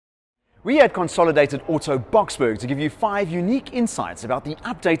We at Consolidated Auto Boksburg to give you 5 unique insights about the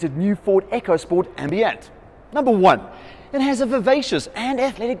updated new Ford Ecosport Ambient. Number 1, it has a vivacious and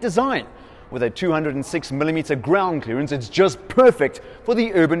athletic design. With a 206mm ground clearance, it's just perfect for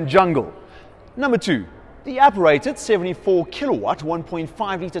the urban jungle. Number 2, the uprated 74 kilowatt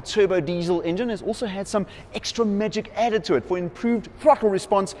 1.5 litre turbo diesel engine has also had some extra magic added to it for improved throttle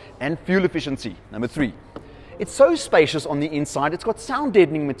response and fuel efficiency. Number 3, it's so spacious on the inside, it's got sound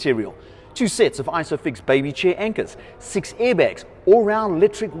deadening material, 2 sets of ISOFIX baby chair anchors, 6 airbags, all-round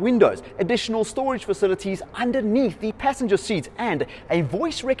electric windows, additional storage facilities underneath the passenger seats, and a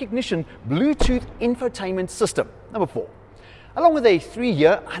voice recognition Bluetooth infotainment system. Number 4, along with a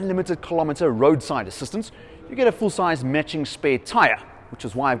 3-year unlimited kilometer roadside assistance, you get a full-size matching spare tire, which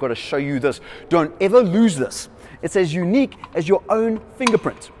is why I've got to show you this. Don't ever lose this. It's as unique as your own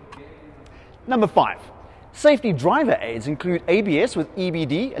fingerprint. Number 5, safety driver aids include ABS with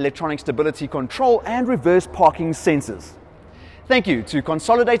EBD, electronic stability control, and reverse parking sensors. Thank you to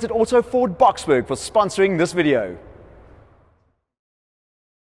Consolidated Auto Ford Boksburg for sponsoring this video.